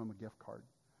just give them a gift card.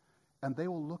 And they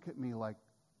will look at me like,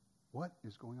 what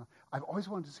is going on? I've always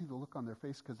wanted to see the look on their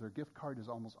face because their gift card is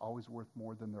almost always worth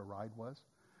more than their ride was.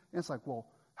 And it's like, well,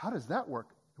 how does that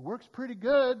work? It works pretty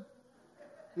good.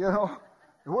 It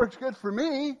works good for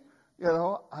me.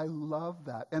 I love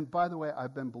that. And by the way,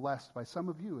 I've been blessed by some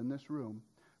of you in this room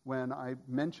when I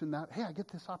mention that, hey, I get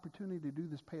this opportunity to do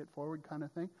this pay it forward kind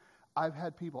of thing. I've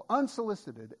had people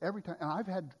unsolicited every time, and I've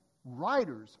had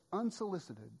riders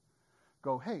unsolicited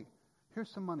go, hey,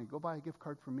 here's some money. Go buy a gift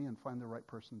card for me and find the right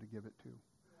person to give it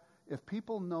to. If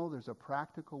people know there's a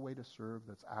practical way to serve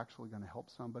that's actually going to help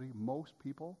somebody, most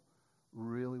people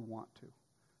really want to.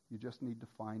 You just need to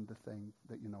find the thing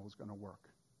that you know is going to work.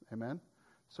 Amen?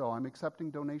 So I'm accepting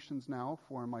donations now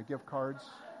for my gift cards.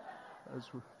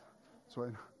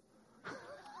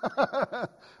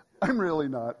 I'm really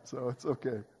not, so it's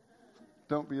okay.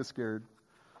 Don't be scared.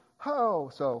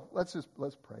 So let's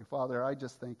pray. Father, I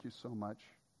just thank you so much.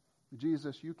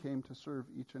 Jesus, you came to serve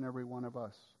each and every one of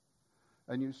us.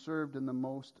 And you served in the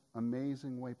most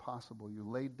amazing way possible. You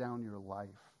laid down your life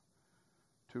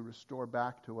to restore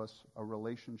back to us a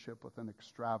relationship with an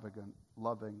extravagant,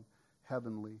 loving,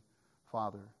 heavenly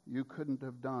Father. You couldn't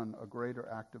have done a greater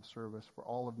act of service for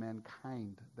all of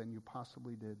mankind than you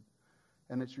possibly did.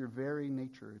 And it's your very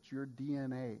nature, it's your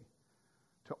DNA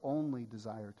to only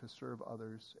desire to serve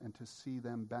others and to see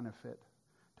them benefit,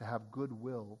 to have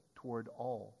goodwill toward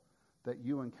all that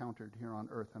you encountered here on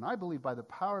earth. And I believe by the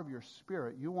power of your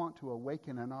Spirit, you want to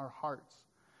awaken in our hearts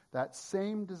that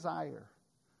same desire,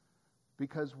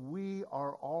 because we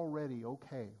are already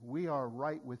okay. We are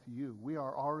right with you. We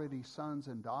are already sons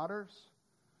and daughters.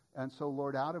 And so,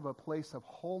 Lord, out of a place of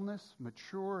wholeness,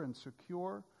 mature and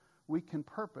secure, we can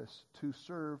purpose to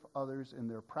serve others in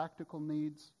their practical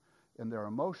needs, in their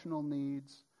emotional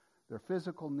needs, their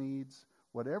physical needs,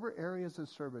 whatever areas of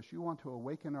service you want to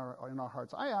awaken in our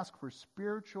hearts. I ask for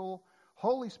spiritual,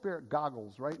 Holy Spirit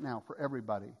goggles right now for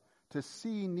everybody to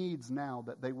see needs now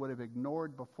that they would have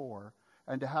ignored before,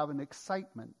 and to have an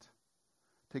excitement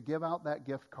to give out that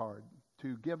gift card,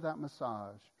 to give that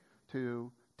massage,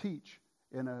 to teach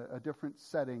in a different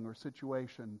setting or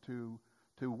situation, to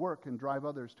work and drive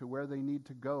others to where they need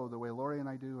to go the way Lori and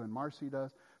I do and Marcy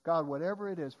does. God, whatever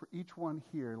it is for each one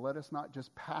here, let us not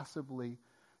just passively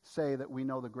say that we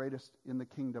know the greatest in the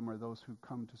kingdom are those who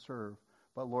come to serve,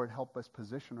 but Lord, help us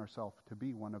position ourselves to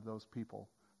be one of those people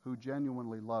who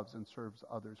genuinely loves and serves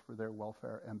others for their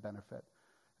welfare and benefit.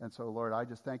 And so, Lord, I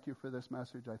just thank you for this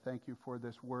message. I thank you for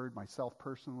this word, myself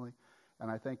personally,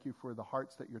 and I thank you for the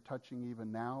hearts that you're touching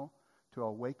even now to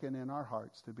awaken in our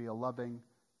hearts to be a loving,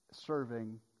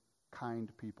 serving,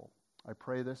 kind people. I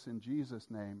pray this in Jesus'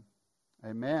 name.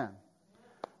 Amen.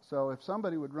 So if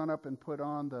somebody would run up and put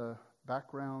on the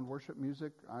background worship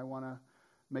music, I want to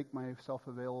make myself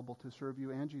available to serve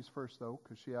you. Angie's first, though,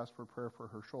 because she asked for prayer for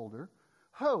her shoulder.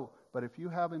 But if you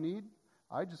have a need,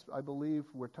 I believe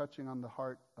we're touching on the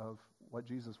heart of what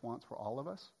Jesus wants for all of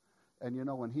us. And you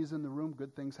know, when he's in the room,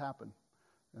 good things happen.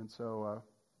 And so,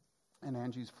 and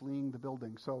Angie's fleeing the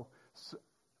building. So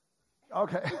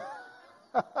okay.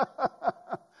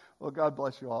 Well, God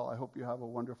bless you all. I hope you have a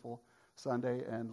wonderful Sunday. And